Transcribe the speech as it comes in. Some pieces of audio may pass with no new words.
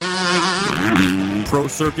Pro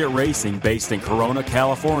Circuit Racing, based in Corona,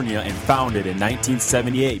 California, and founded in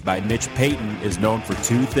 1978 by Mitch Payton, is known for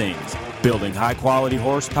two things: building high-quality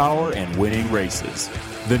horsepower and winning races.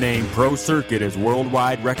 The name Pro Circuit is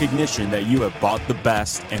worldwide recognition that you have bought the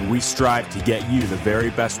best, and we strive to get you the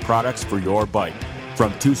very best products for your bike.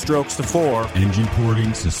 From 2 strokes to 4, engine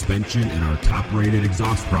porting, suspension, and our top-rated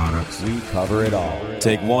exhaust products, we cover it all.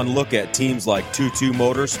 Take one look at teams like 22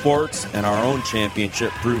 Motorsports and our own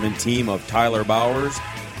championship-proven team of Tyler Bowers,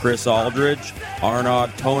 Chris Aldridge, Arnaud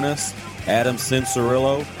Tonis, Adam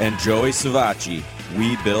Cincerillo, and Joey Savacci.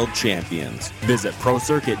 We build champions. Visit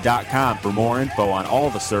ProCircuit.com for more info on all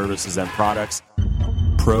the services and products.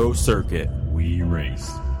 Pro Circuit. We race.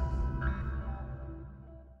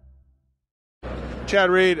 Chad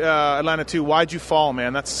Reed, Atlanta 2, why'd you fall,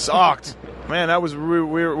 man? That sucked. Man, that was we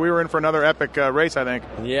were in for another epic race, I think.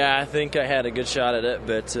 Yeah, I think I had a good shot at it,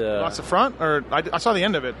 but... lost the front? Or I saw the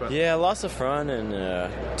end of it. But. Yeah, lost the front, and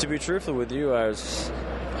to be truthful with you, I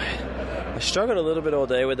struggled a little bit all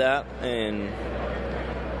day with that, and...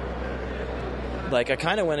 I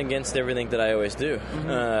kind of went against everything that I always do.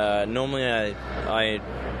 Mm-hmm. Normally, I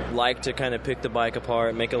like to kind of pick the bike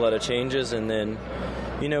apart, make a lot of changes, and then...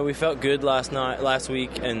 we felt good last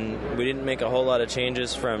week, and we didn't make a whole lot of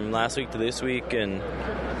changes from last week to this week, and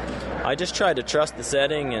I just tried to trust the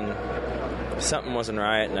setting, and something wasn't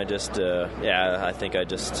right, and I just, I think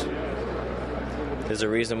there's a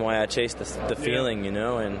reason why I chased the feeling,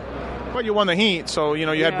 and... Well, you won the heat, so, you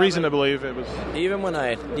had reason to believe it was... Even when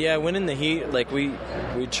I went in the heat,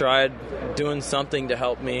 we tried doing something to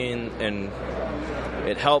help me, and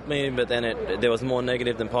it helped me, but then there was more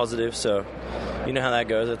negative than positive, so... You know how that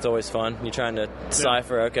goes. It's always fun. You're trying to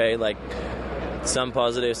decipher, some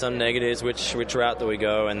positives, some negatives, which route do we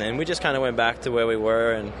go? And then we just kind of went back to where we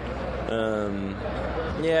were, and I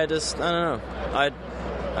don't know.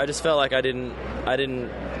 I just felt like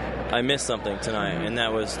I missed something tonight, and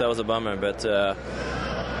that was a bummer. But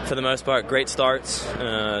for the most part, great starts.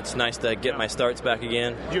 It's nice to get my starts back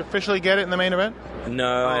again. Did you officially get it in the main event?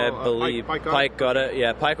 No, I believe Pike got it.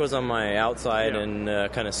 Yeah, Pike was on my outside and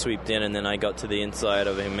kind of sweeped in, and then I got to the inside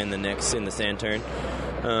of him in the sand turn.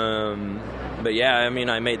 But yeah,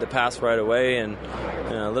 I made the pass right away, and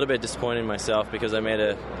a little bit disappointed in myself because I made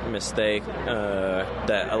a mistake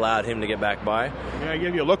that allowed him to get back by. Yeah, I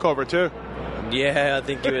gave you a look over too. Yeah, I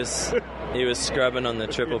think he was scrubbing on the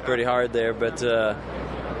triple pretty hard there, but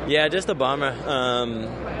just a bummer.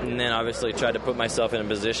 And then obviously tried to put myself in a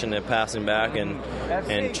position to pass him back and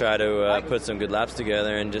try to put some good laps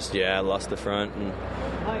together, and just I lost the front, and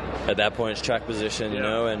at that point it's track position, and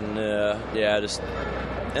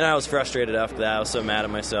I was frustrated after that. I was so mad at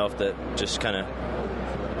myself that just kind of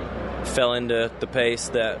fell into the pace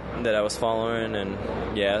that I was following, and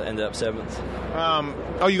ended up 7th.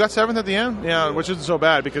 You got 7th at the end? Yeah, which isn't so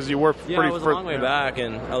bad because you were pretty... Yeah, I was a long way back,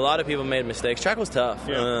 and a lot of people made mistakes. Track was tough.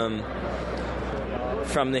 Yeah.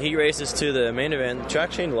 From the heat races to the main event, the track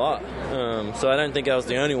changed a lot. So I don't think I was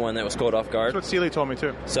the only one that was caught off guard. That's what Seeley told me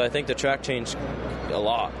too. So I think the track changed a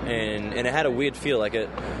lot, and it had a weird feel. Like it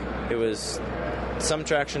was some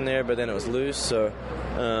traction there, but then it was loose. So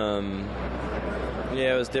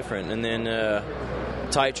it was different. And then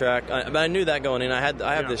tight track. But I knew that going in. I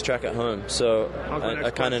have this track at home, so I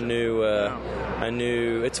kind of knew. I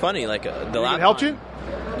knew. It's funny. The lap. It helped you?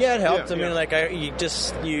 Yeah, it helped.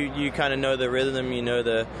 You kind of know the rhythm, you know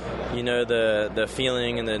the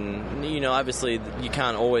feeling, and then obviously you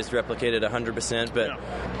can't always replicate it 100%,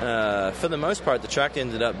 but for the most part the track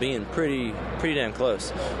ended up being pretty damn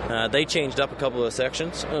close. They changed up a couple of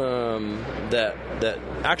sections that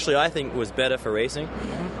actually I think was better for racing,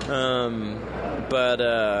 but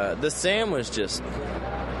the Sam was just,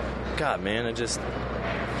 God, man, it just.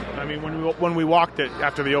 When we walked it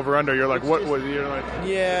after the over-under, you're like, what was... You're like...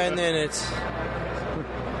 Yeah, and then it's...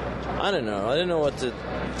 I don't know. I don't know what to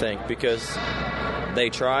think, because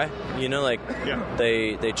they try,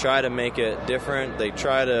 they try to make it different. They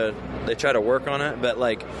try to work on it, but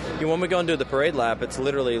when we go and do the parade lap, it's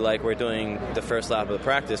literally like we're doing the first lap of the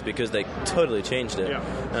practice because they totally changed it.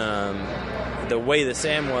 Yeah. The way the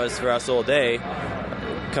Sam was for us all day,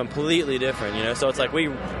 completely different, so it's like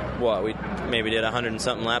we maybe did 100 and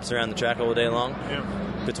something laps around the track all day long,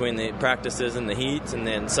 between the practices and the heats, and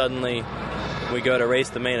then suddenly we go to race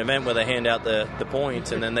the main event where they hand out the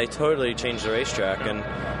points, and then they totally change the racetrack, and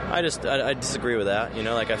I disagree with that.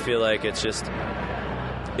 I feel like it's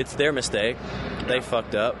their mistake, they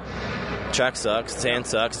fucked up. Track sucks, sand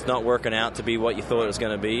sucks, it's not working out to be what you thought it was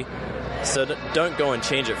going to be. So don't go and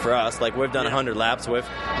change it for us. Like, we've done 100 laps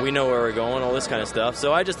we know where we're going, all this kind of stuff.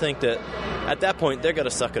 So I just think that at that point they're going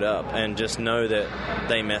to suck it up and just know that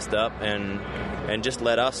they messed up and just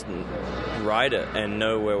let us ride it and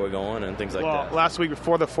know where we're going and things like that. Well, last week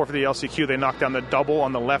before the 450 LCQ, they knocked down the double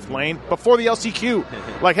on the left lane before the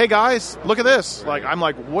LCQ. Like, hey guys, look at this. Like, I'm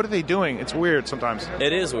like, what are they doing? It's weird sometimes.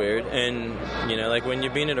 It is weird, and like when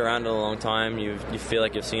you've been around a long time, you feel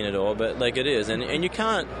like you've seen it all. But like, it is, and you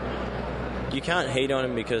can't hate on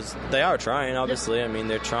them because they are trying. Obviously, I mean,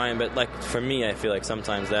 they're trying. But like, for me, I feel like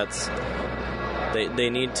sometimes that's. They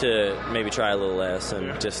need to maybe try a little less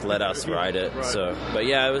and just let us ride it. Right. So, but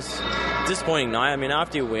yeah, it was a disappointing night. I mean,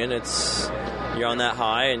 after you win, you're on that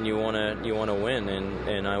high and you want to win,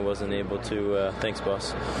 and I wasn't able to. Thanks,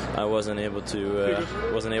 boss. I wasn't able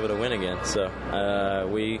to win again. So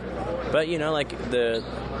but like the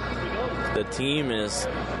team is.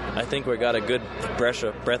 I think we got a good breath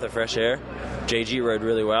of fresh air. JG rode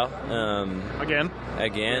really well. Again,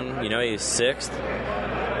 he's 6th,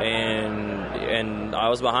 and I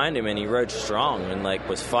was behind him, and he rode strong and like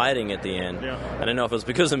was fighting at the end. Yeah. I don't know if it was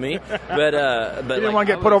because of me, but he didn't want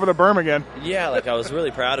to get put over the berm again. Yeah, like I was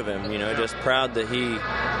really proud of him. Just proud that he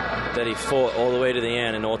fought all the way to the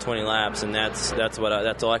end in all 20 laps, and that's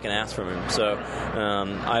all I can ask from him. So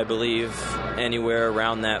I believe anywhere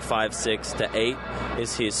around that 5, 6 to 8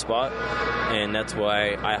 is his spot, and that's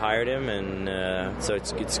why I hired him. And so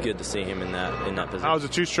it's good to see him in that position. How was the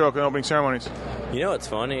 2-stroke in opening ceremonies? What's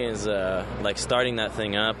funny is like starting that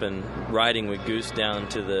thing up and riding with Goose down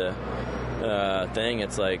to the thing.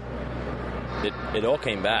 It's like it all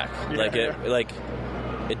came back.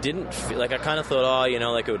 It didn't feel like I kind of thought,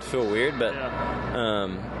 like it would feel weird, but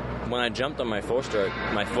when I jumped on my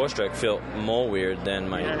 4-stroke felt more weird than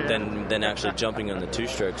than actually jumping on the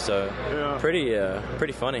 2-stroke. So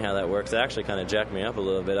pretty funny how that works. It actually kind of jacked me up a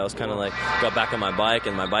little bit. I was kind of like got back on my bike,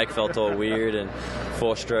 and my bike felt all weird, and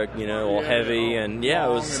 4-stroke, all heavy, and it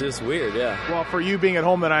was weird. Yeah. Well, for you being at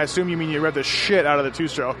home, then I assume you mean you revved the shit out of the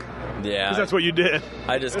 2-stroke. Yeah. Because that's what you did.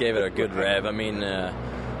 I just gave it a good rev. I mean.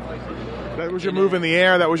 That was your move in the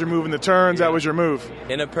air. That was your move in the turns. Yeah. That was your move.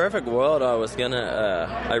 In a perfect world, I was gonna.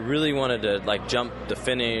 I really wanted to like jump the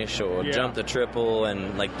finish or jump the triple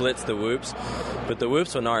and like blitz the whoops, but the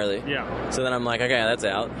whoops were gnarly. Yeah. So then I'm like, okay, that's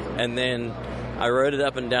out. And then I rode it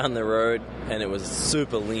up and down the road, and it was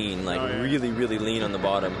super lean, like really, really lean on the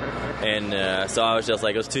bottom. And so I was just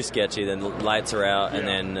like, it was too sketchy. Then the lights are out, and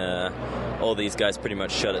then all these guys pretty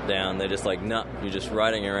much shut it down. They're just like, no, you're just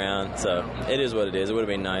riding around. So it is what it is. It would have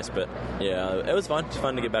been nice, but yeah, it was fun. It's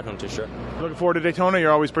fun to get back on 2-stroke. Looking forward to Daytona. You're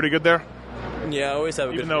always pretty good there. Yeah, I always have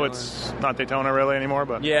a good feeling. Even though it's not Daytona really anymore,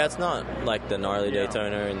 but yeah, it's not like the gnarly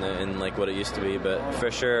Daytona and like what it used to be, but for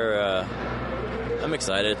sure. I'm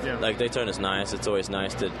excited. Yeah. Like, Daytona's nice. It's always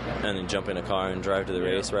nice to jump in a car and drive to the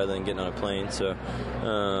race rather than getting on a plane. So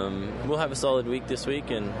we'll have a solid week this week,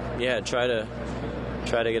 and try to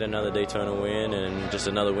get another Daytona win and just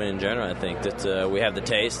another win in general. I think that we have the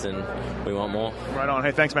taste and we want more. Right on.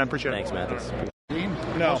 Hey, thanks, man. Appreciate it. Thanks, Mathis. Dean?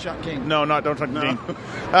 No. Shot King. No, don't talk to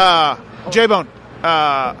Dean. J-Bone,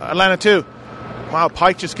 Atlanta 2. Wow,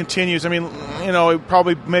 Pike just continues. I mean, he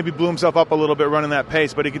probably maybe blew himself up a little bit running that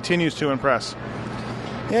pace, but he continues to impress.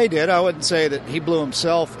 Yeah, he did. I wouldn't say that he blew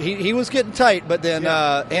himself. He was getting tight, but then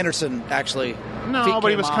Anderson actually. No, but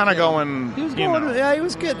he was kind of going. He was going. Yeah, he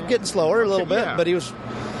was getting slower a little bit, but he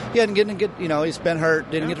hadn't getting good. He's been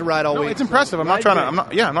hurt, didn't get to ride all week. It's impressive. I'm not trying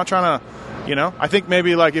to. I think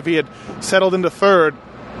maybe like if he had settled into third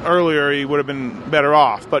earlier, he would have been better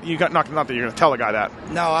off. But you got not that you're going to tell a guy that.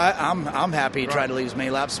 No, I'm happy he tried to leave as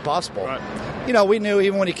many laps as possible. Right. We knew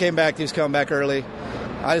even when he came back, he was coming back early.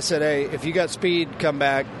 I just said, hey, if you got speed, come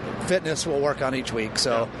back. Fitness will work on each week.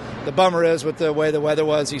 So the bummer is with the way the weather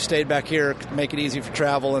was, he stayed back here, make it easy for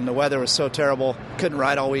travel, and the weather was so terrible. Couldn't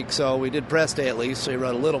ride all week, so we did press day at least, so he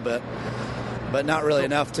rode a little bit. But not really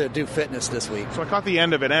enough to do fitness this week. So I caught the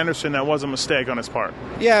end of it. Anderson, that was a mistake on his part.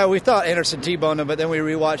 Yeah, we thought Anderson T-boned him, but then we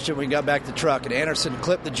rewatched it when we got back to the truck, and Anderson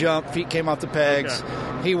clipped the jump, feet came off the pegs.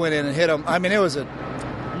 Okay. He went in and hit him. I mean, it was a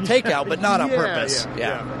takeout, but not on purpose.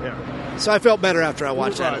 Yeah. So I felt better after I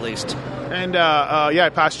watched that at least. And, I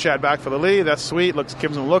passed Chad back for the lead. That's sweet.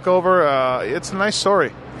 Gives him a look over. It's a nice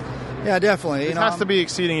story. Yeah, definitely. It has to be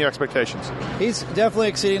exceeding your expectations. He's definitely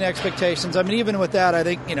exceeding expectations. I mean, even with that, I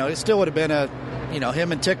think, it still would have been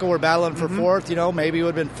him and Tickle were battling for fourth. Maybe he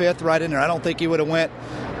would have been fifth right in there. I don't think he would have went,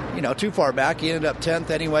 too far back. He ended up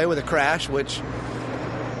 10th anyway with a crash, which,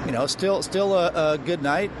 still a good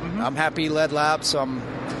night. I'm happy he led laps.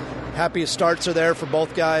 happy starts are there for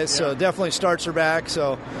both guys. So definitely starts are back.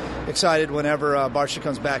 So excited whenever Barcia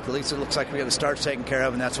comes back. At least it looks like we got the starts taken care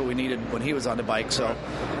of, and that's what we needed when he was on the bike. So,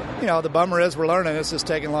 the bummer is we're learning. This is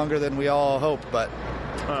taking longer than we all hoped, but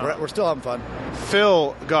we're still having fun.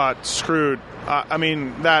 Phil got screwed.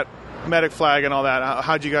 That medic flag and all that.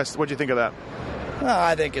 What'd you think of that?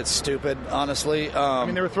 I think it's stupid, honestly.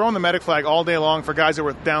 They were throwing the medic flag all day long for guys that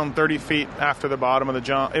were down 30 feet after the bottom of the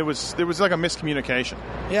jump. There was like a miscommunication.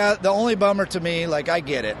 Yeah, the only bummer to me, I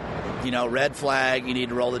get it. Red flag, you need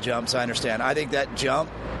to roll the jumps. I understand. I think that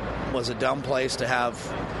jump was a dumb place to have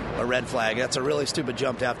a red flag. That's a really stupid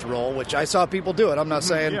jump to have to roll, which I saw people do it. I'm not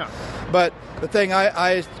saying. Yeah. But the thing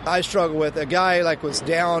I struggle with, a guy was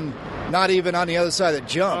down, not even on the other side of the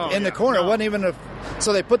jump, the corner. It wasn't even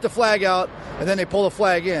so they put the flag out, and then they pull the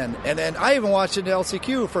flag in. And then I even watched it in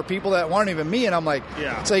LCQ for people that weren't even me, and I'm like,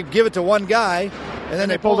 so they give it to one guy, and then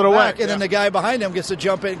they pull it away, and then the guy behind him gets to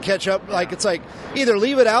jump in and catch up. It's either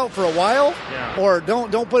leave it out for a while, or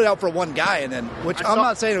don't put it out for one guy. And then, I'm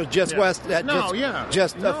not saying it was just West,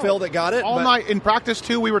 Phil that got it. All night in practice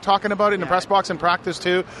too, we were talking about it in the press box in practice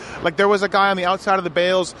too. There was a guy on the outside of the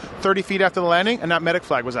bales 30 feet after the landing, and that medic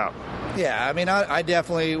flag was out. Yeah, I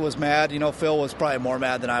definitely was mad. Phil was probably more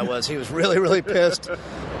mad than I was. He was really, really pissed.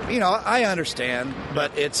 I understand,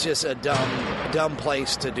 but it's just a dumb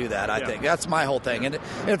place to do that, I think. That's my whole thing. And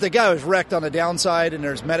if the guy was wrecked on the downside and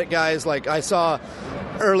there's medic guys, like I saw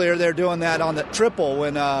earlier, they're doing that on the triple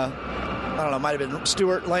when, I don't know, it might have been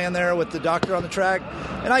Stewart laying there with the doctor on the track.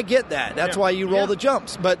 And I get that. That's why you roll the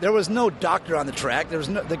jumps. But there was no doctor on the track.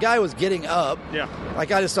 The guy was getting up. Yeah. I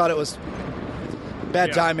just thought it was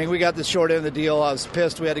bad timing. We got the short end of the deal. I was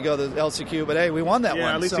pissed we had to go to the LCQ, but hey, we won that one.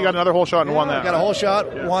 At least he got another whole shot and won that. Got a whole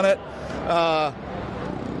shot, won it.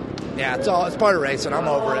 It's part of racing. I'm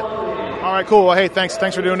over it. All right, cool. Well, hey, thanks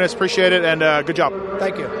for doing this. Appreciate it, and good job.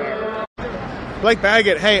 Thank you. Blake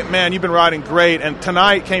Baggett, hey, man, you've been riding great, and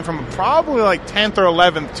tonight came from probably 10th or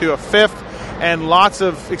 11th to a 5th, and lots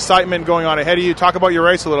of excitement going on ahead of you. Talk about your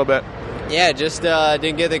race a little bit. Yeah, just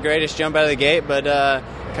didn't get the greatest jump out of the gate, but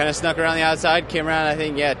kind of snuck around the outside, came around, I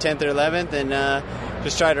think, 10th or 11th, and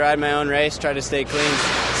just tried to ride my own race, tried to stay clean,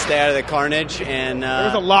 stay out of the carnage. And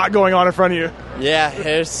there's a lot going on in front of you. Yeah,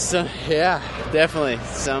 there's definitely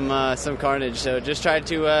some carnage. So just tried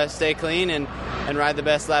to stay clean and ride the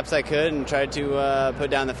best laps I could, and tried to put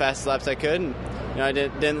down the fastest laps I could. And I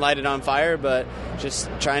didn't light it on fire, but just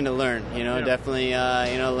trying to learn. Definitely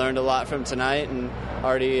learned a lot from tonight, and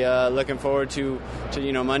already looking forward to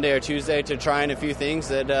Monday or Tuesday to trying a few things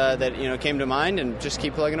that came to mind, and just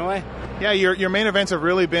keep plugging away. Yeah, your main events have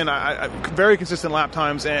really been very consistent lap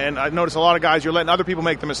times, and I've noticed a lot of guys, you're letting other people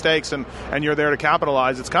make the mistakes, and you're there to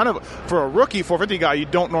capitalize. It's kind of, for a rookie 450 guy, you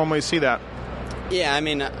don't normally see that. Yeah,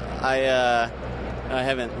 I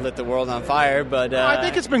haven't lit the world on fire, but I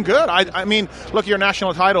think it's been good. Look, you're a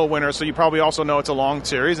national title winner, so you probably also know it's a long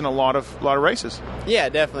series and a lot of races. Yeah,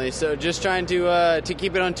 definitely. So just trying to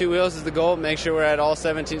keep it on two wheels is the goal. Make sure we're at all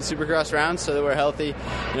 17 Supercross rounds so that we're healthy.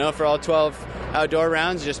 For all 12 outdoor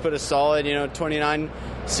rounds, just put a solid 29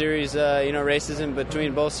 series races in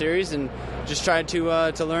between both series, and just try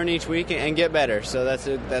to learn each week and get better. So that's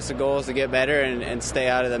the goal, is to get better and stay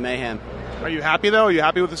out of the mayhem. Are you happy though? Are you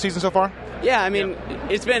happy with the season so far? Yeah,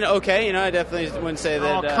 it's been okay. I definitely wouldn't say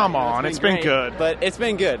that. Oh, come on, it's been good. But it's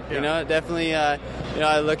been good. Definitely. I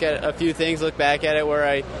look at a few things, look back at it where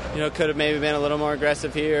I, could have maybe been a little more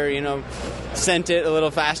aggressive here. Sent it a little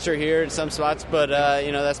faster here in some spots. But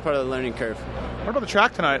that's part of the learning curve. What about the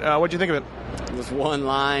track tonight? What did you think of it? It was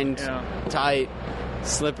one-lined, tight,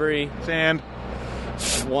 slippery, sand.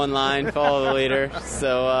 One line, follow the leader.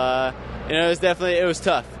 So. It was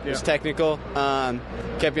tough. It was technical.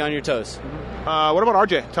 Kept you on your toes. What about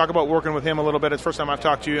RJ? Talk about working with him a little bit. It's the first time I've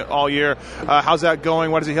talked to you all year. How's that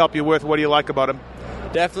going? What does he help you with? What do you like about him?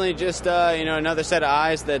 Definitely just another set of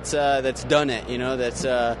eyes that's done it. That's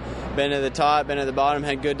been at the top, been at the bottom,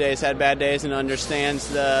 had good days, had bad days, and understands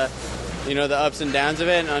the ups and downs of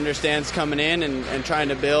it, and understands coming in and trying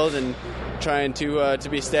to build and trying to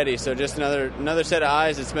be steady. So just another set of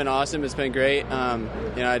eyes. It's been awesome. It's been great.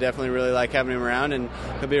 I definitely really like having him around, and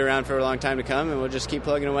he'll be around for a long time to come, and we'll just keep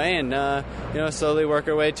plugging away and slowly work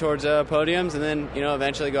our way towards podiums, and then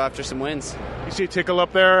eventually go after some wins. You see Tickle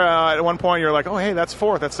up there at one point, you're like, oh hey, that's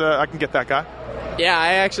fourth, that's I can get that guy. Yeah,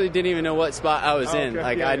 I actually didn't even know what spot I was in.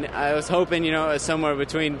 Like I was hoping it was somewhere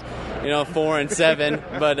between 4 and 7,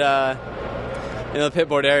 but the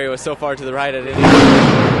pitboard area was so far to the right I didn't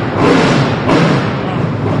even...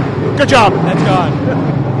 Good job. That's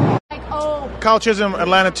gone. Kyle Chisholm,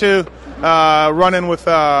 Atlanta 2, running with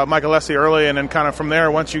Michael Lessie early, and then kind of from there,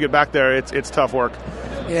 once you get back there, it's tough work.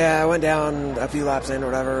 Yeah, I went down a few laps in or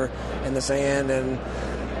whatever in the sand, and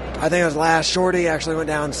I think it was last. Shorty actually went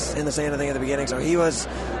down in the sand, I think, at the beginning, so he was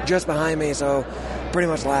just behind me, so pretty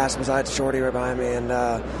much last besides Shorty right behind me. And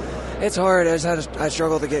it's hard. I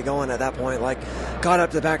struggled to get going at that point. Like, caught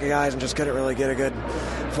up to the back of guys and just couldn't really get a good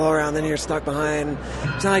flow around. Then you're stuck behind.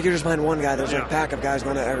 It's not like you're just behind one guy. There's a pack of guys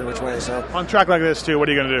going every which way. So on track like this, too, what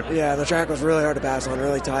are you going to do? Yeah, the track was really hard to pass on,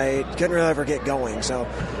 really tight. Couldn't really ever get going. So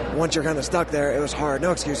once you're kind of stuck there, it was hard.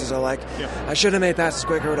 No excuses, though. Like, I should have made passes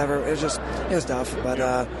quicker or whatever. It was tough. But,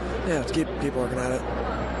 let's keep working at it.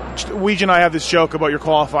 Weege and I have this joke about your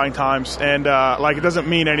qualifying times, and it doesn't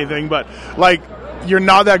mean anything, but like you're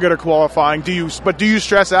not that good at qualifying. Do you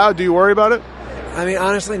stress out? Do you worry about it? I mean,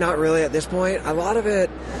 honestly, not really at this point. A lot of it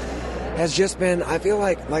has just been, I feel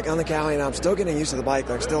like on the Cali, and I'm still getting used to the bike,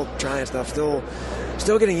 like still trying stuff, still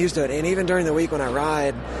getting used to it. And even during the week when I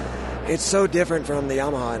ride, it's so different from the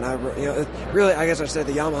Yamaha, and really, I guess I said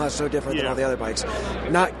the Yamaha is so different than all the other bikes.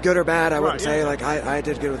 Not good or bad, I wouldn't say. Like I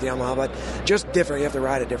did good with the Yamaha, but just different. You have to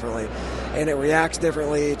ride it differently, and it reacts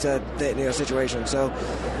differently to the situation. So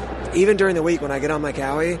even during the week when I get on my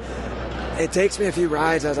Cowie, it takes me a few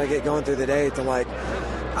rides as I get going through the day to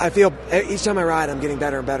I feel each time I ride, I'm getting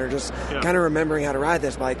better and better. Just kind of remembering how to ride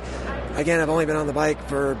this bike. Again, I've only been on the bike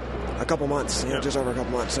for a couple months, just over a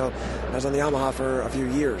couple months. So I was on the Yamaha for a few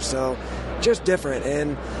years. So just different.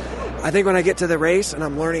 And I think when I get to the race and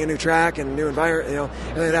I'm learning a new track and new environment,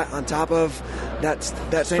 everything that on top of that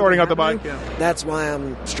same sorting out the bike, that's why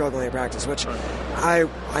I'm struggling in practice, which I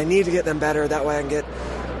need to get them better. That way I can get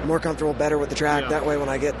more comfortable, better with the track. That way when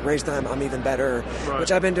I get race time, I'm even better,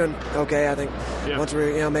 which I've been doing okay. I think once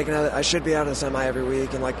we're making out, I should be out of the semi every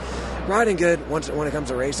week and riding good when it comes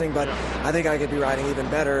to racing, but I think I could be riding even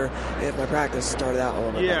better if my practice started out a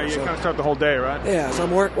little bit better. You kind of start the whole day, right? Yeah, so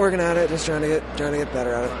I'm working at it, just trying to get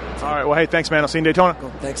better at it. All right, well, hey, thanks, man. I'll see you in Daytona.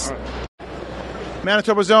 Cool. Thanks.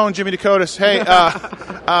 Manitoba Zone, Jimmy Dakotas. Hey,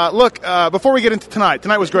 look, before we get into tonight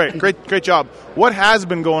was great. Great job. What has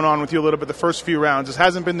been going on with you a little bit the first few rounds? This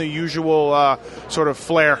hasn't been the usual sort of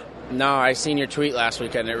flair. No, I seen your tweet last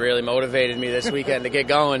weekend. It really motivated me this weekend to get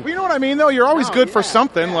going. Well, you know what I mean, though? You're always good for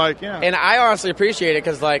something. And I honestly appreciate it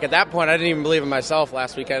because, at that point, I didn't even believe in myself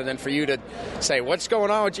last weekend. And then for you to say, what's going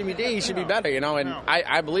on with Jimmy D? He should be better, And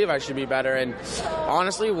I believe I should be better. And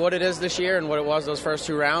honestly, what it is this year and what it was those first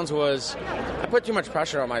two rounds was I put too much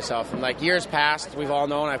pressure on myself. And, years past, we've all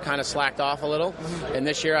known I've kind of slacked off a little. And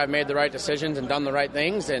this year I've made the right decisions and done the right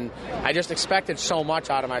things. And I just expected so much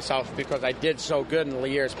out of myself because I did so good in the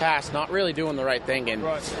years past, not really doing the right thing. And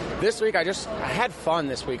this week I had fun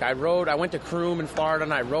this week. I went to Croom in Florida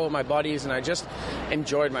and I rode with my buddies and I just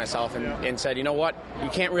enjoyed myself and said, you know what, you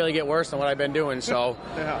can't really get worse than what I've been doing. So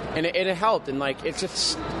and it helped. And it's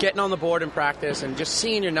just getting on the board in practice and just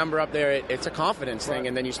seeing your number up there, it's a confidence thing.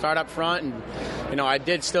 And then you start up front and I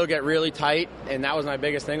did still get really tight, and that was my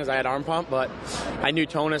biggest thing, is I had arm pump, but I knew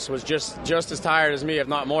Tonis was just as tired as me, if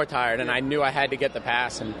not more tired, and I knew I had to get the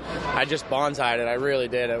pass, and I just bonsaied it. I really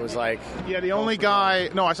did. It was the only guy.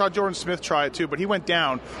 No, I saw Jordan Smith try it too, but he went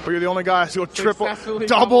down. But you're the only guy who triple,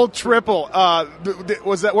 double, triple.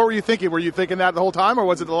 Was that? What were you thinking? Were you thinking that the whole time, or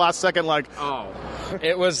was it the last second?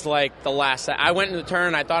 It was the last. I went in the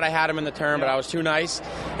turn. I thought I had him in the turn, but I was too nice,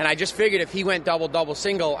 and I just figured if he went double,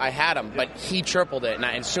 single, I had him. But he tripled it, and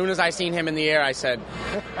as soon as I seen him in the air, I said,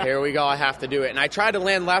 "Here we go. I have to do it." And I tried to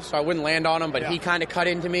land left, so I wouldn't land on him, but he kind of cut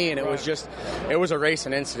into me, and it was a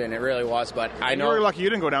racing incident. It really was. But I know you were lucky you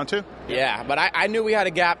didn't go down too. Yeah, but I knew we had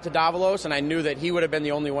a gap to Davalos, and I knew that he would have been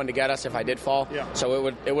the only one to get us if I did fall. Yeah. So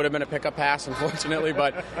it would have been a pickup pass, unfortunately.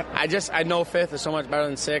 But I know fifth is so much better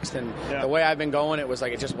than sixth, and the way I've been going, it was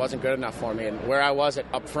it just wasn't good enough for me. And where I was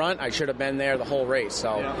up front, I should have been there the whole race.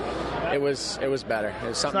 So it was better. It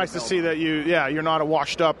was it's nice to see that you're not a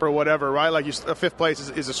washed up or whatever, right? A fifth place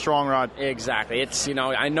is a strong rod. Exactly. It's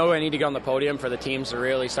I know I need to get on the podium for the teams to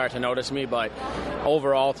really start to notice me, but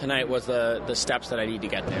overall tonight was the steps that I need to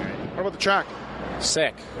get there. What about the track?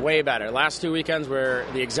 Sick. Way better. Last 2 weekends were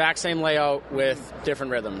the exact same layout with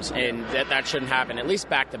different rhythms, and that shouldn't happen, at least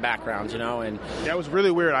back-to-back rounds, and that was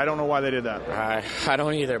really weird. I don't know why they did that. I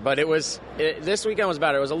don't either, but this weekend was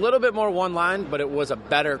better. It was a little bit more one line, but it was a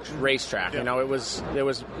better racetrack. It was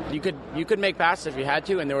you could make passes if you had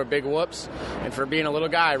to, and there were big whoops, and for being a little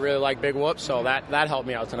guy, I really like big whoops, so that helped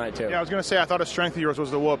me out tonight too. Yeah, I was going to say, I thought a strength of yours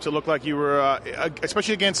was the whoops. It looked like you were,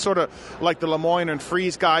 especially against sort of like the Lemoyne and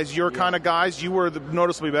Freeze guys, your kind of guys, you were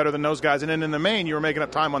noticeably better than those guys. And then in the main, you were making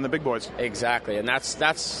up time on the big boys. Exactly, and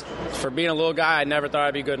that's for being a little guy. I never thought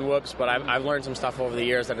I'd be good in whoops, but I've learned some stuff over the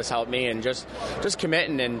years that has helped me, and just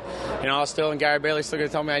committing. And still, and Gary Bailey's still going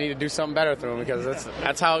to tell me I need to do something better through him, because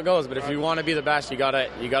that's how it goes. But if you want to be the best, you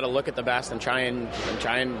gotta look at the best and try and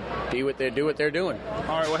do what they're doing.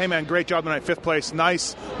 All right, well, hey man, great job tonight, 5th place.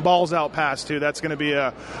 Nice balls out pass too. That's going to be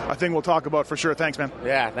a thing we'll talk about for sure. Thanks, man.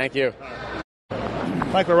 Yeah, thank you.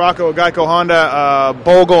 Mike LaRocco, Geico Honda,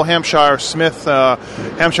 Bogle, Hampshire, Smith.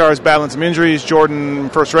 Hampshire is battling some injuries. Jordan,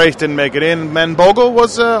 first race, didn't make it in. Men Bogle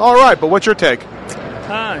was all right, but what's your take? It's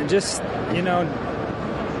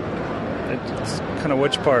kind of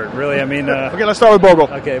which part, really. I mean, okay, let's start with Bogle.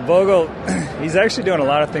 Okay, Bogle, he's actually doing a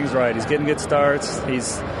lot of things right. He's getting good starts.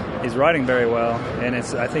 He's riding very well, and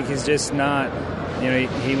I think he's just not.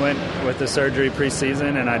 He went with the surgery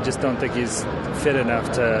preseason, and I just don't think he's fit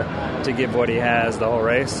enough to give what he has the whole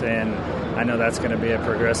race. And I know that's going to be a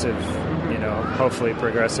progressive, hopefully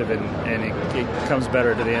progressive, and it comes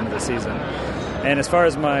better to the end of the season. And as far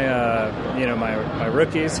as my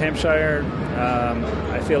rookies, Hampshire,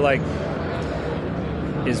 I feel like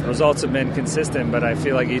his results have been consistent, but I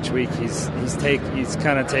feel like each week he's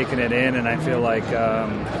kind of taking it in, and I feel like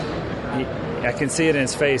I can see it in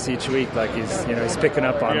his face each week, like he's picking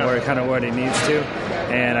up on what he needs to,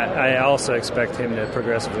 and I also expect him to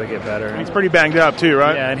progressively get better. He's pretty banged up too,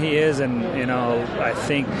 right? Yeah, and he is, and I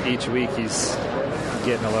think each week he's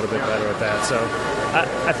getting a little bit better at that. So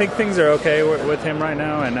I think things are okay with him right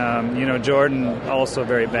now, and Jordan also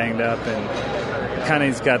very banged up, and kind of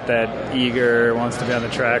he's got that eager, wants to be on the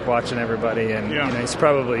track, watching everybody, and he's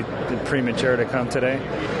probably premature to come today.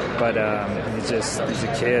 But he's a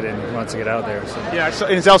kid and he wants to get out there. So. Yeah, so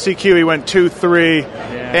in his LCQ he went 2-3,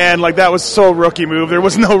 and that was so rookie move. There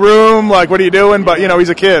was no room. Like, what are you doing? But he's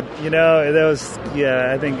a kid.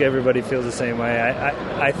 I think everybody feels the same way.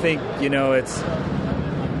 I think it's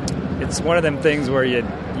one of them things where you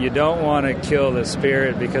don't want to kill the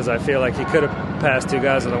spirit, because I feel like he could have passed two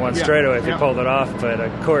guys on the one straightaway if he pulled it off. But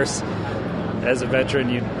of course, as a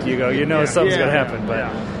veteran, you go, something's going to happen.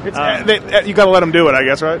 But you got to let him do it, I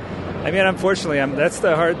guess, right? I mean, unfortunately, that's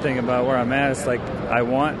the hard thing about where I'm at. It's like I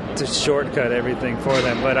want to shortcut everything for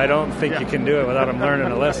them, but I don't think you can do it without them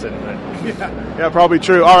learning a lesson. Yeah, probably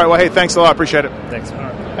true. All right, well, hey, thanks a lot. Appreciate it. Thanks.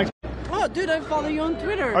 Thanks. Oh, dude, I follow you on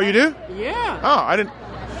Twitter. Oh, you do? Yeah. Oh, I didn't.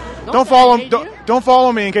 Don't follow him. Don't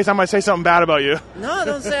follow me in case I might say something bad about you. No,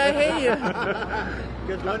 don't say I hate you.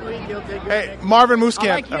 Because 1 week you'll take your Hey, Marvin Musquin.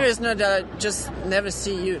 All I care is not that I just never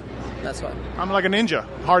see you. That's why. I'm like a ninja.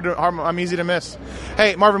 I'm easy to miss.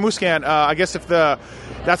 Hey, Marvin Musquin. I guess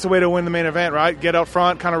that's the way to win the main event, right? Get out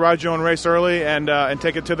front, kind of ride your own race early, and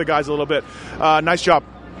take it to the guys a little bit. Nice job.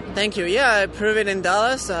 Thank you. Yeah, I proved it in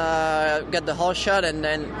Dallas. Got the whole shot, and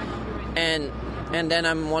then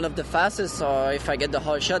I'm one of the fastest. So if I get the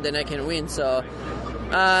whole shot, then I can win. So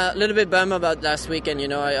a little bit bummed about last weekend.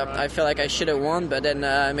 I feel like I should have won, but then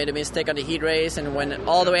I made a mistake on the heat race and went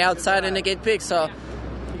all the way outside and I get picked. So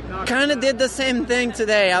kind of did the same thing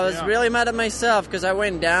today. I was really mad at myself because I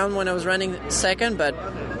went down when I was running second, but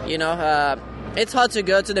it's hard to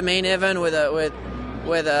go to the main event with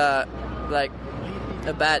a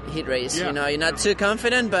bad heat race. You're not too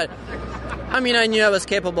confident, but I mean, I knew I was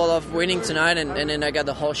capable of winning tonight, and then I got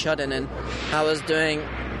the whole shot, and then I was doing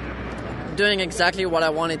exactly what I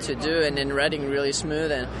wanted to do, and then riding really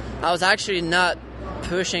smooth, and I was actually not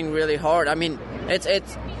pushing really hard. I mean, it's.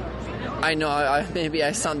 I know maybe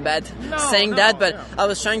I sound bad saying that, but I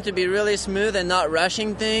was trying to be really smooth and not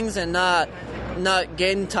rushing things and not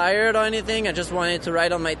getting tired or anything. I just wanted to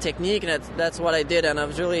ride on my technique, and that's what I did, and I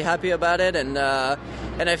was really happy about it. And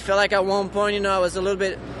I feel like at one point, I was a little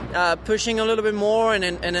bit pushing a little bit more, and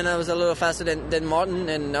then I was a little faster than Martin,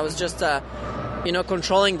 and I was just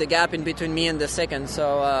controlling the gap in between me and the second.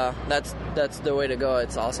 So that's the way to go.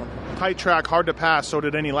 It's awesome. Tight track, hard to pass. So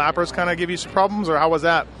did any lappers kind of give you some problems, or how was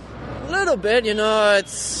that? A little bit,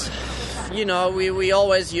 it's we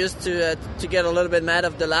always used to get a little bit mad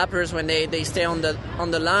of the lappers when they stay on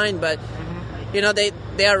the line, but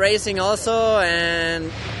they are racing also,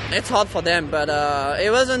 and it's hard for them. But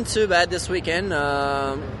it wasn't too bad this weekend.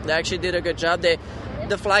 They actually did a good job. The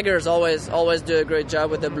flaggers always do a great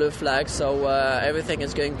job with the blue flag, so everything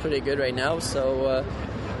is going pretty good right now. So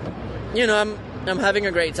I'm having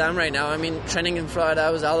a great time right now. I mean, training in Florida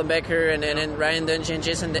with Alan Becker and Ryan Dungey and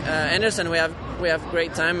Jason Anderson. We have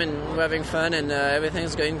great time and we're having fun, and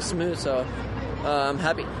everything's going smooth. So I'm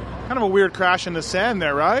happy. Kind of a weird crash in the sand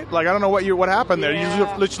there, right? Like, I don't know what happened there.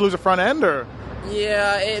 Yeah. Did you lose a front end, or?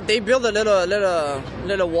 Yeah, they built a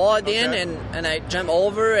little wall at the end, and I jumped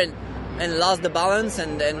over, and and lost the balance,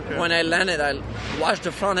 and then when I landed, I washed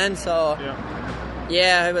the front end. So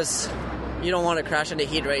yeah, it was. You don't want to crash in the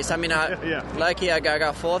heat race. I mean, lucky I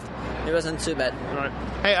got fourth. It wasn't too bad. Right.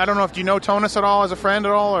 Hey, I don't know if you know Tonis at all as a friend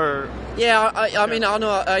at all, or. Yeah, I mean, I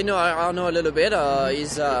know a little bit.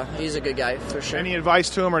 He's a good guy for sure. Any advice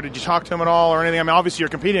to him, or did you talk to him at all, or anything? I mean, obviously you're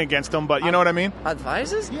competing against him, but you know what I mean.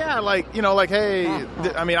 Advices? Yeah, like hey,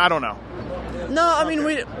 I mean, I don't know. No, I mean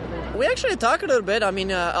we actually talk a little bit. I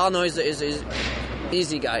mean, Arno is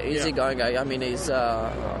easy guy, easygoing guy. I mean, he's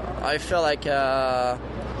I feel like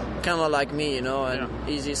kind of like me, and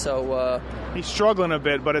easy. So. He's struggling a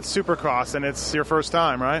bit, but it's Supercross, and it's your first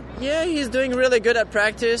time, right? Yeah, he's doing really good at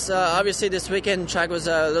practice. Obviously, this weekend track was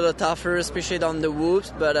a little tougher, especially on the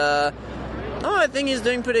whoops. But I think he's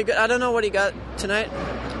doing pretty good. I don't know what he got tonight.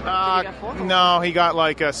 Did he got fourth? No, he got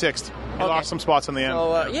like sixth. He lost some spots in the end.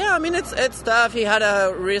 So yeah, I mean it's tough. He had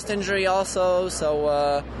a wrist injury also,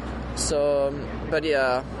 but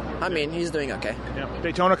yeah, I mean he's doing okay. Yeah.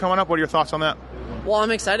 Daytona coming up. What are your thoughts on that? Well,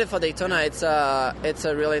 I'm excited for Daytona. It's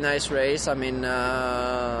a really nice race. I mean,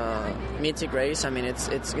 mythic race. I mean,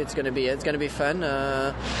 it's gonna be fun.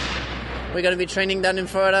 We're gonna be training down in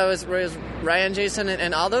Florida with Ryan, Jason,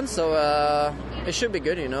 and Alden. So it should be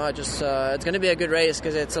good. It's gonna be a good race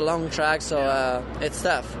because it's a long track. So it's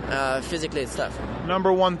tough. Physically, it's tough.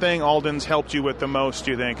 Number one thing Alden's helped you with the most,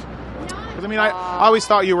 do you think? Because I mean, I always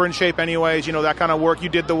thought you were in shape anyways. That kind of work. You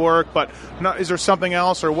did the work, but is there something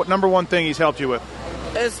else, or what number one thing he's helped you with?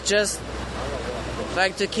 It's just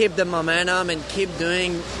like to keep the momentum and keep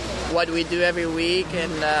doing what we do every week,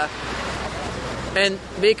 and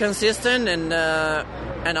be consistent and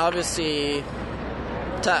obviously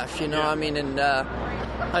tough. I mean, and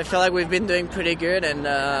I feel like we've been doing pretty good, and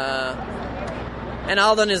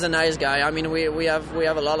Alden is a nice guy. I mean, we have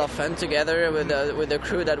a lot of fun together with the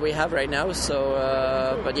crew that we have right now.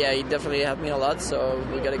 So, but yeah, he definitely helped me a lot. So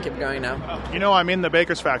we got to keep going now. I'm in the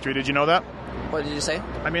Baker's factory. Did you know that? What did you say?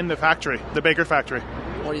 I'm in the factory, the Baker factory.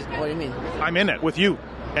 What do you mean? I'm in it with you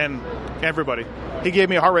and everybody. He gave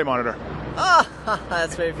me a heart rate monitor. Oh,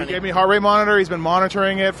 that's very funny. He gave me a heart rate monitor. He's been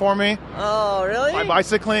monitoring it for me. Oh, really? My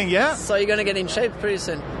bicycling, yeah. So you're gonna get in shape pretty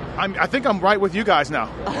soon. I think I'm right with you guys now.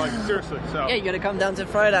 Like, seriously. So. Yeah, you're gonna come down to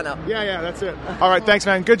Florida now. Yeah, that's it. All right, thanks,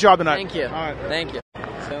 man. Good job tonight. Thank you. All right. Thank you.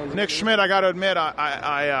 Nick Schmidt, I got to admit,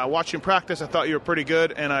 I watched you in practice. I thought you were pretty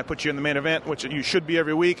good, and I put you in the main event, which you should be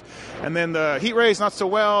every week. And then the heat race, not so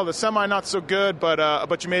well. The semi, not so good, but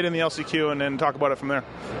you made it in the LCQ, and then talk about it from there.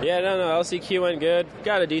 Yeah, no, LCQ went good.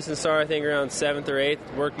 Got a decent start, I think, around 7th or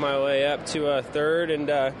 8th. Worked my way up to 3rd, and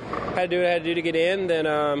had to do what I had to do to get in. Then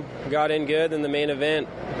got in good. Then the main event,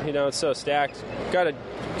 it's so stacked. Got a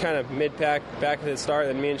kind of mid-pack back at the start.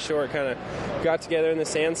 Then me and Short kind of got together in the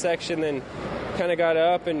sand section, then kind of got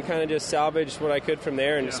up and kind of just salvaged what I could from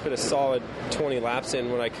there and just put a solid 20 laps in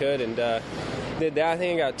when I could, and did that. I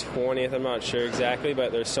think I got 20th. I'm not sure exactly,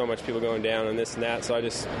 but there's so much people going down and this and that, so I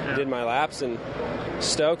just did my laps and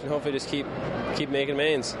stoked, and hopefully just keep making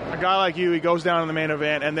mains. A guy like you, he goes down in the main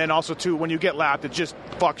event, and then also too, when you get lapped, it just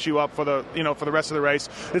fucks you up for the rest of the race.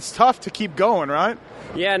 It's tough to keep going, right?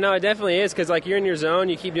 Yeah, no, it definitely is, because you're in your zone,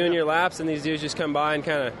 you keep doing your laps, and these dudes just come by and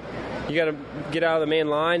kind of, you got to get out of the main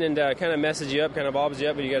line and kind of messes you up, kind of bobs you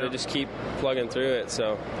up, but you got to just keep plugging through it.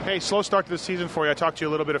 So, hey, slow start to the season for you. I talked to you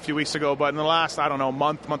a little bit a few weeks ago, but in the last,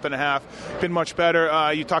 month and a half, been much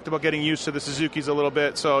better. You talked about getting used to the Suzuki's a little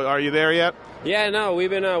bit, so are you there yet? Yeah, no, we've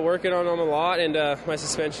been working on them a lot, and my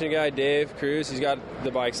suspension guy, Dave Cruz, he's got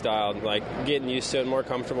the bike style, getting used to it, more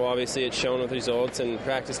comfortable. Obviously, it's shown with results and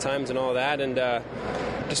practice times and all that, and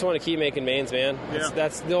just want to keep making mains, man. Yeah.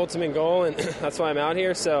 That's the ultimate goal, and that's why I'm out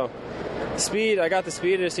here. So, speed, I got the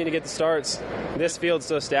speed, I just need to get the starts. This field's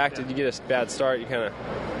so stacked, if you get a bad start, you kind of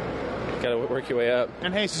got to work your way up.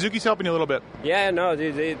 And hey, Suzuki's helping you a little bit. Yeah, no,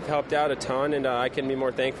 dude, they helped out a ton, and I can be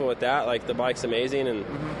more thankful with that. The bike's amazing, and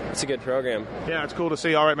it's a good program. Yeah, it's cool to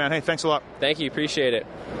see. All right, man. Hey, thanks a lot. Thank you. Appreciate it.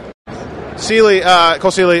 Seeley,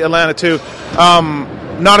 Cole Seeley, Atlanta 2.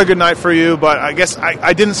 Not a good night for you, but I guess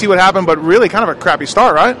I didn't see what happened, but really kind of a crappy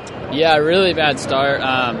start, right? Yeah, really bad start.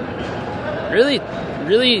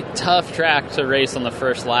 Really tough track to race on the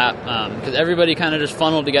first lap because everybody kind of just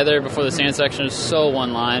funneled together before the sand section. It was so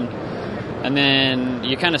one line. And then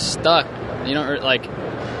you're kind of stuck. You don't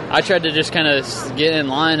I tried to just kind of get in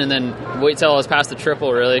line and then wait till I was past the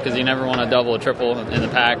triple, really, because you never want to double a triple in the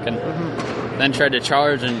pack. And then tried to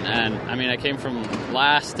charge, and I mean, I came from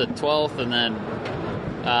last to 12th, and then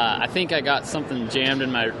I think I got something jammed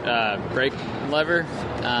in my brake lever,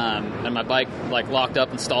 and my bike locked up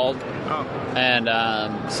and stalled. Oh.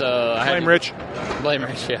 And so Blame Rich. Blame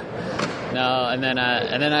Rich, yeah. No, and then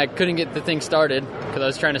I couldn't get the thing started, because I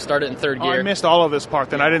was trying to start it in third gear. I missed all of this part.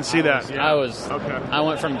 Then I didn't see that. I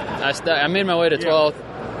went from I made my way to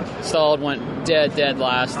 12th, stalled, went dead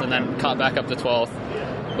last, and then caught back up to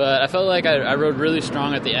 12th. But I felt like I rode really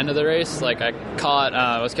strong at the end of the race. Like I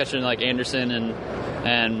was catching like Anderson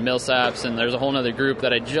and Millsaps, and there's a whole other group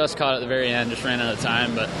that I just caught at the very end, just ran out of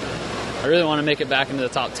time. But I really want to make it back into the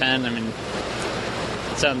top 10. I mean,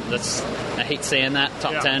 I hate saying that,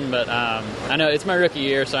 top 10, but I know it's my rookie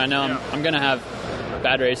year, so I know I'm going to have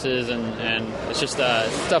bad races, and it's just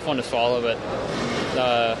it's a tough one to swallow, but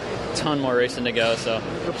a ton more racing to go. So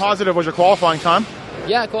the positive was your qualifying time.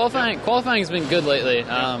 Yeah, qualifying's been good lately.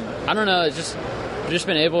 I don't know, it's just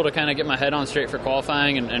been able to kind of get my head on straight for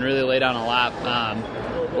qualifying and really lay down a lap,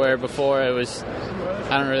 where before it was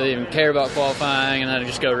I don't really even care about qualifying, and then I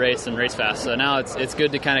just go race fast. So now it's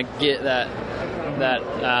good to kind of get that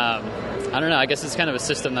I don't know, I guess it's kind of a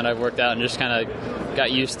system that I've worked out and just kind of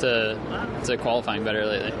got used to qualifying better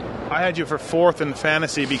lately. I had you for 4th in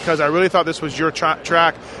fantasy because I really thought this was your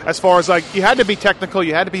track as far as like you had to be technical,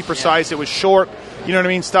 you had to be precise, It was short, you know what I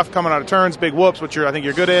mean, stuff coming out of turns, big whoops, which I think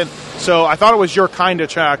you're good in. So I thought it was your kind of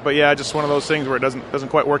track, but yeah, just one of those things where it doesn't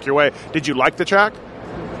quite work your way. Did you like the track?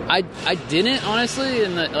 I didn't, honestly,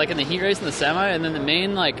 in the heat race and the semi, and then the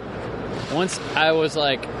main, like once I was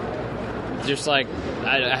like just like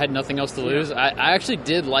I had nothing else to lose. I actually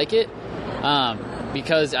did like it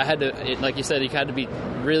because I had to, like you said, you had to be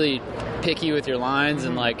really picky with your lines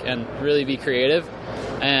and really be creative.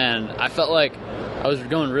 And I felt like I was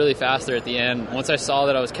going really fast there at the end. Once I saw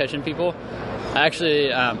that I was catching people, I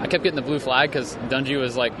actually I kept getting the blue flag because Dungey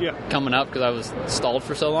was coming up because I was stalled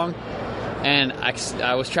for so long. And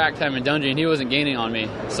I was track timing Dungey and he wasn't gaining on me.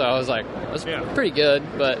 So I was like, that's pretty good,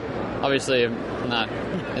 but obviously I'm not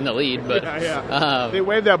in the lead. But they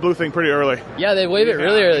waved that blue thing pretty early. Yeah, they wave it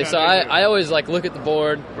really early. So I always look at the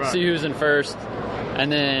board, see who's in first,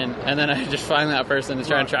 and then I just find that person to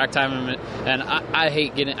try and track time him. And I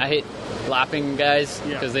hate lapping guys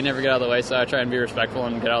because they never get out of the way. So I try and be respectful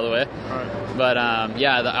and get out of the way. But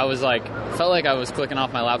I was felt like I was clicking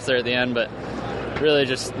off my laps there at the end, but really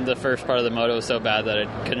just the first part of the moto was so bad that I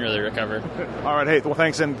couldn't really recover. All right, hey, well,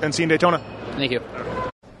 thanks, and see you in Daytona. Thank you.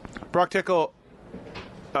 Brock Tickle,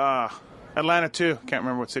 Atlanta 2. Can't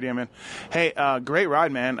remember what city I'm in. Hey, great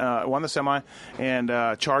ride, man. Won the semi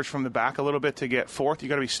and charged from the back a little bit to get 4th. You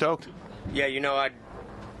got to be stoked. Yeah,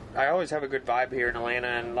 I always have a good vibe here in Atlanta,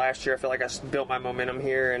 and last year I feel like I built my momentum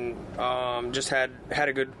here and just had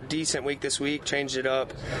a decent week this week, changed it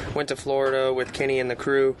up, went to Florida with Kenny and the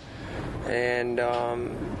crew, and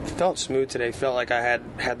felt smooth today, felt like I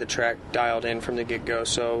had the track dialed in from the get-go,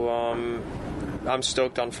 so I'm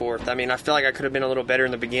stoked on 4th. I mean, I feel like I could have been a little better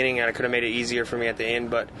in the beginning and I could have made it easier for me at the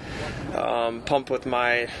end, but pumped with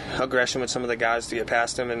my aggression with some of the guys to get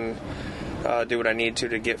past them and do what I need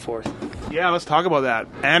to get 4th. Yeah, let's talk about that.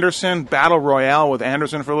 Anderson, battle royale with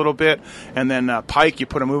Anderson for a little bit, and then Pike, you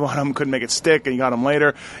put a move on him, couldn't make it stick, and you got him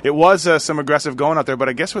later. It was some aggressive going out there, but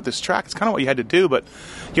I guess with this track, it's kind of what you had to do, but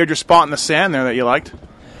you had your spot in the sand there that you liked.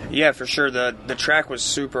 Yeah, for sure. The track was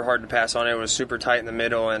super hard to pass on. It was super tight in the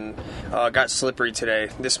middle and got slippery today.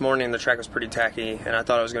 This morning the track was pretty tacky, and I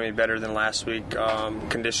thought it was going to be better than last week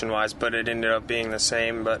condition-wise, but it ended up being the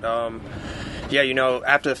same. But,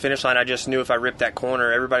 after the finish line, I just knew if I ripped that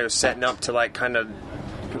corner, everybody was setting up to, kind of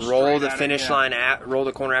roll the finish line, roll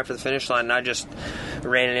the corner after the finish line, and I just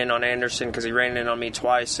ran it in on Anderson because he ran it in on me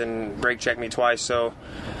twice and brake checked me twice. So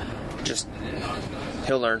just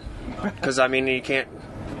he'll learn because, I mean, you can't –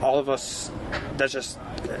 all of us, that's just...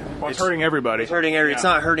 it's hurting everybody. It's hurting It's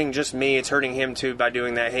not hurting just me. It's hurting him, too, by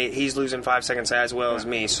doing that. He's losing 5 seconds as well as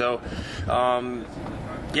me. So, I'm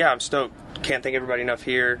stoked. Can't thank everybody enough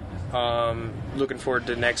here. Looking forward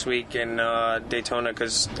to next week in Daytona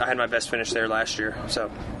because I had my best finish there last year. So.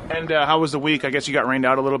 And how was the week? I guess you got rained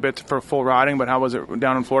out a little bit for full riding, but how was it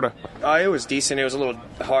down in Florida? It was decent. It was a little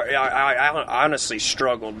hard. I honestly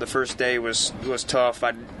struggled. The first day was tough.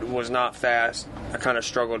 I was not fast. I kind of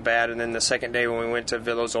struggled bad. And then the second day when we went to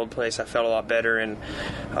Villo's old place, I felt a lot better and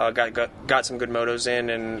got some good motos in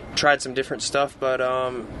and tried some different stuff. But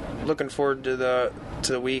looking forward to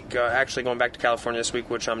the week. Actually going back to California this week,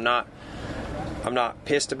 which I'm not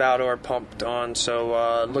pissed about or pumped on,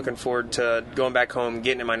 so looking forward to going back home,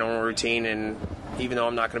 getting in my normal routine, and even though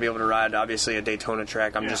I'm not going to be able to ride, obviously, a Daytona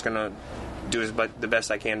track, I'm just going to do the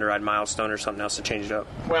best I can to ride Milestone or something else to change it up.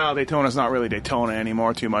 Well, Daytona's not really Daytona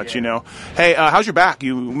anymore too much, you know. Hey, how's your back?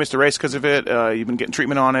 You missed a race because of it. You've been getting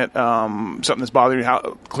treatment on it. Something that's bothering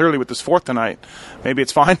you clearly with this 4th tonight. Maybe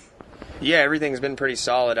it's fine? Yeah, everything's been pretty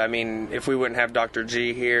solid. I mean, if we wouldn't have Dr.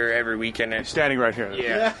 G here every weekend, He's standing right here.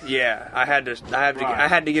 Yeah. I had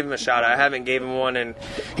to give him a shot. I haven't gave him one, and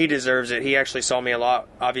he deserves it. He actually saw me a lot,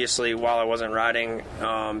 obviously, while I wasn't riding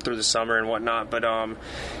through the summer and whatnot. But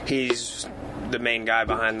he's the main guy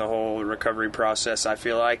behind the whole recovery process, I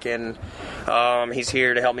feel like, and he's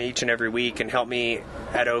here to help me each and every week and help me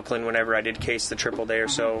at Oakland whenever I did case the triple there.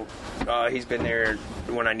 So he's been there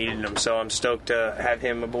when I needed him. So I'm stoked to have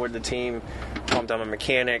him aboard the team. Pumped I'm a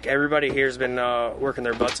mechanic. Everybody here has been working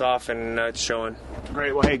their butts off, and it's showing.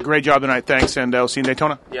 Great. Well, hey, great job tonight. Thanks, and we'll see you in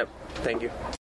Daytona. Yep. Thank you.